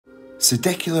So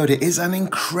Decky Loader is an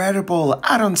incredible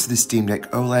add-on to the Steam Deck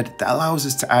OLED that allows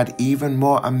us to add even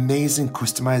more amazing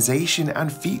customization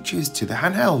and features to the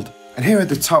handheld. And here are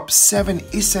the top 7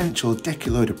 essential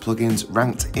Decky Loader plugins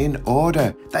ranked in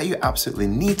order that you absolutely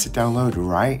need to download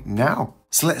right now.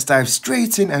 So let's dive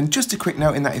straight in, and just a quick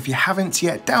note in that if you haven't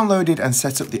yet downloaded and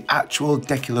set up the actual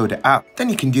Decky Loader app, then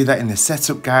you can do that in the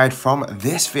setup guide from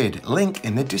this vid, link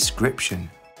in the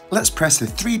description. Let's press the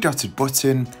 3-dotted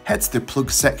button, head to the plug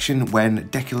section when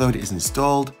Decky Loader is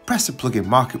installed, press the plugin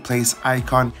marketplace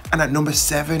icon, and at number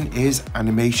 7 is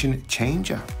Animation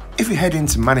Changer. If you head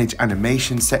into Manage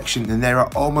Animation section, then there are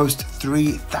almost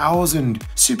 3,000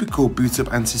 super cool boot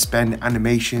up and suspend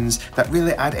animations that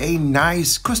really add a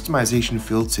nice customization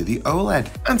feel to the OLED.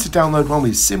 And to download one,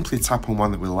 we simply tap on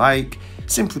one that we like,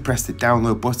 simply press the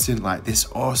download button like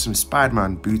this awesome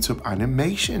Spider-Man boot up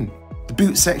animation. The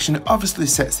boot section obviously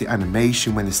sets the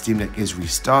animation when the Steam Deck is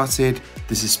restarted,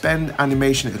 the suspend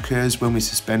animation occurs when we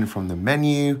suspend from the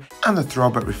menu, and the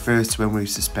throbber refers to when we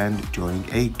suspend during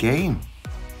a game.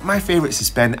 My favourite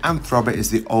suspend and throbber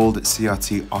is the old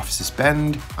CRT off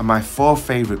suspend, and my 4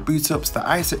 favourite boot ups that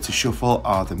I set to shuffle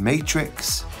are the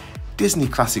Matrix, Disney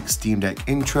Classic Steam Deck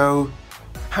intro,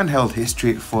 Handheld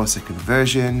History 4-second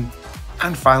version,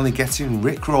 and finally getting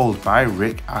Rickrolled by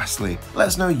Rick Astley. Let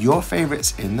us know your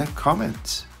favourites in the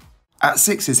comments. At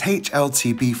 6 is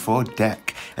HLTB for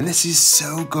Deck, and this is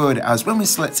so good as when we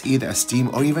select either a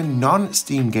Steam or even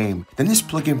non-Steam game, then this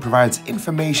plugin provides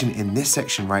information in this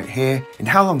section right here in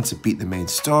how long to beat the main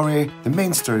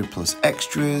story plus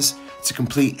extras, to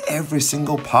complete every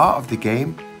single part of the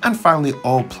game, and finally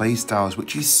all playstyles,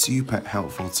 which is super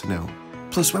helpful to know.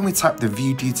 Plus, when we tap the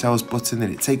View Details button,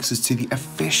 then it takes us to the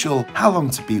official How Long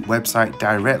to Beat website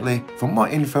directly for more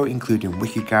info including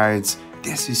wiki guides.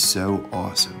 This is so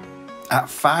awesome. At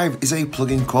 5 is a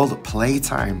plugin called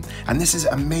Playtime, and this is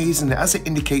amazing as it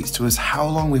indicates to us how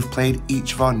long we've played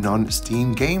each of our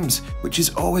non-Steam games, which is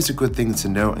always a good thing to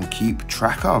know and keep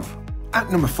track of. At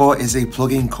number 4 is a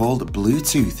plugin called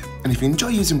Bluetooth, and if you enjoy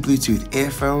using Bluetooth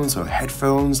earphones or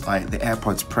headphones like the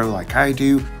AirPods Pro like I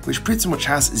do, which pretty much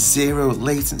has 0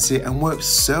 latency and works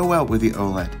so well with the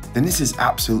OLED, then this is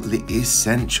absolutely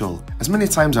essential, as many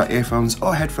times our earphones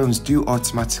or headphones do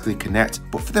automatically connect,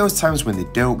 but for those times when they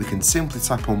don't, we can simply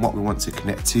tap on what we want to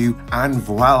connect to and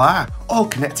voila, all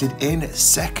connected in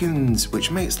seconds, which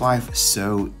makes life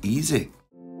so easy.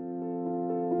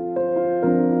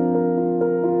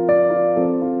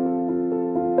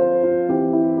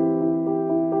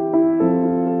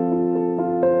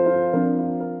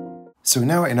 So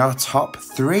now in our top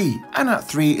 3, and at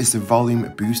 3 is the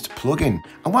Volume Boost plugin.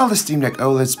 And while the Steam Deck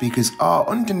OLED speakers are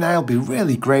undeniably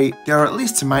really great, they are, at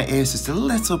least to my ears, just a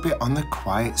little bit on the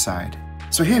quiet side.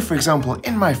 So here, for example,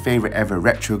 in my favourite ever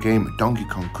retro game, Donkey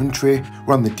Kong Country,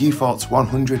 we're on the default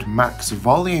 100 max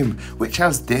volume, which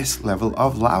has this level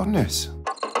of loudness.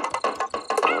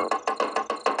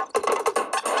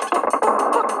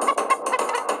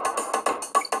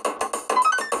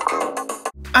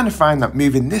 And I find that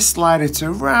moving this slider to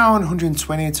around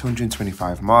 120 to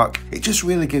 125 mark, it just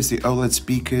really gives the OLED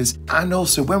speakers, and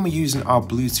also when we're using our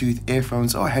Bluetooth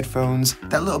earphones or headphones,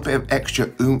 that little bit of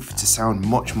extra oomph to sound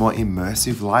much more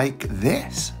immersive like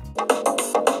this.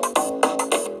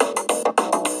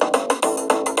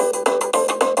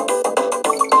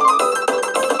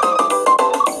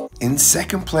 In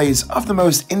second place of the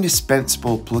most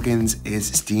indispensable plugins is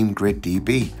Steam Grid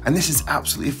DB, and this is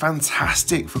absolutely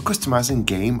fantastic for customizing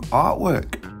game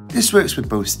artwork. This works with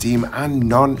both Steam and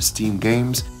non-Steam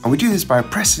games, and we do this by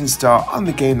pressing start on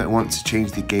the game that we want to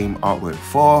change the game artwork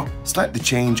for, select the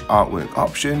change artwork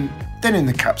option, then in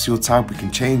the capsule tab we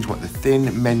can change what the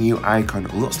thin menu icon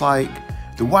looks like.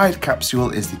 The wide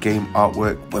capsule is the game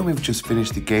artwork when we've just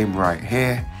finished the game right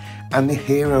here, and the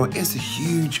hero is the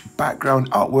huge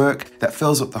background artwork that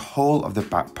fills up the whole of the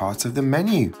back part of the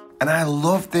menu. And I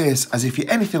love this, as if you're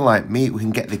anything like me, we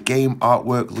can get the game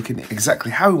artwork looking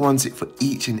exactly how we want it for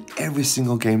each and every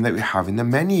single game that we have in the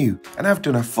menu. And I've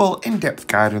done a full in-depth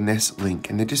guide on this, link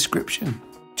in the description.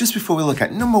 Just before we look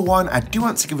at number 1, I do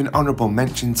want to give an honourable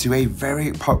mention to a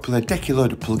very popular Decky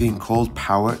Loader plugin called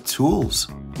Power Tools.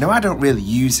 Now, I don't really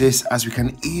use this, as we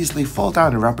can easily fall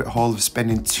down a rabbit hole of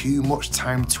spending too much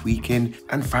time tweaking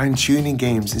and fine-tuning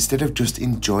games instead of just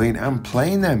enjoying and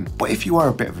playing them. But if you are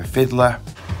a bit of a fiddler,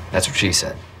 that's what she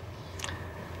said.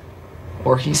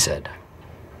 Or he said.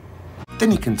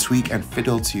 Then you can tweak and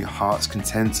fiddle to your heart's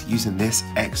content using this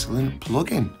excellent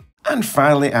plugin. And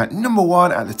finally, at number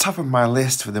 1 at the top of my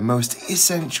list for the most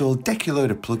essential Decky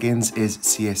Loader plugins is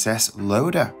CSS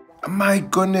Loader. My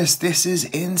goodness, this is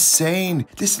insane.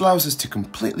 This allows us to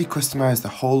completely customize the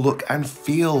whole look and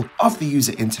feel of the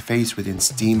user interface within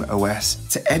Steam OS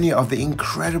to any of the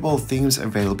incredible themes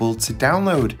available to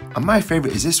download. And my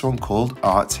favorite is this one called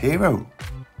Art Hero.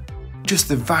 Just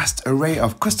the vast array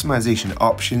of customization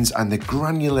options and the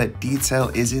granular detail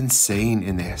is insane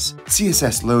in this.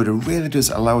 CSS Loader really does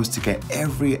allow us to get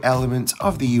every element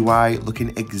of the UI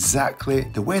looking exactly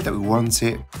the way that we want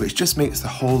it, which just makes the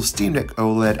whole Steam Deck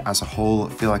OLED as a whole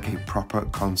feel like a proper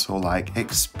console-like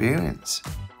experience.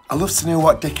 I'd love to know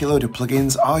what Decky Loader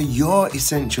plugins are your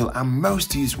essential and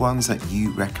most used ones that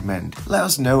you recommend. Let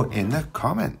us know in the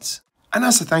comments. And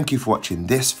as a thank you for watching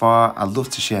this far, I'd love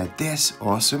to share this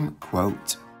awesome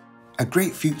quote. A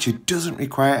great future doesn't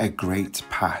require a great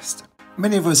past.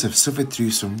 Many of us have suffered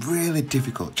through some really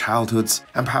difficult childhoods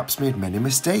and perhaps made many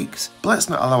mistakes, but let's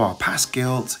not allow our past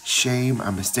guilt, shame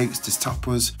and mistakes to stop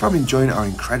us from enjoying our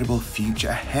incredible future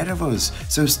ahead of us.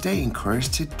 So stay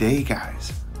encouraged today,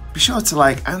 guys. Be sure to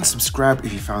like and subscribe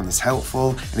if you found this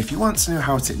helpful, and if you want to know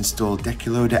how to install Decky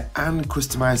Loader and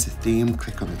customize the theme,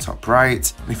 click on the top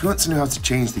right, and if you want to know how to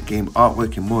change the game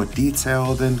artwork in more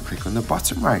detail, then click on the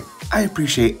bottom right. I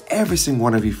appreciate every single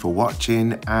one of you for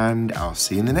watching, and I'll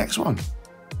see you in the next one.